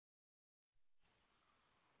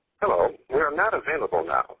are not available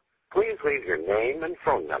now. Please leave your name and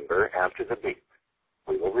phone number after the beep.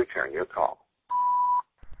 We will return your call.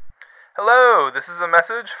 Hello, this is a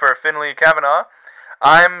message for Finley Kavanaugh.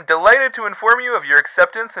 I'm delighted to inform you of your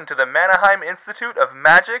acceptance into the Mannheim Institute of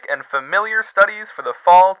Magic and Familiar Studies for the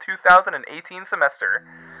fall 2018 semester.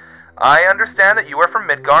 I understand that you are from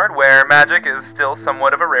Midgard, where magic is still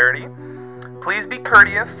somewhat of a rarity. Please be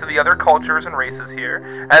courteous to the other cultures and races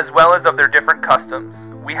here, as well as of their different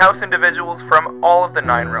customs. We house individuals from all of the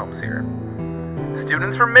 9 realms here.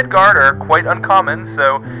 Students from Midgard are quite uncommon,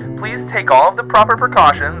 so please take all of the proper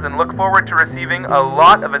precautions and look forward to receiving a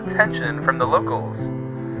lot of attention from the locals.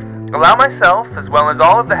 Allow myself, as well as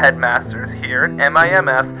all of the headmasters here at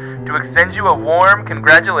MIMF, to extend you a warm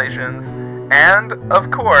congratulations, and,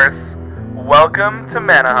 of course, welcome to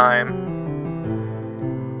Mannheim.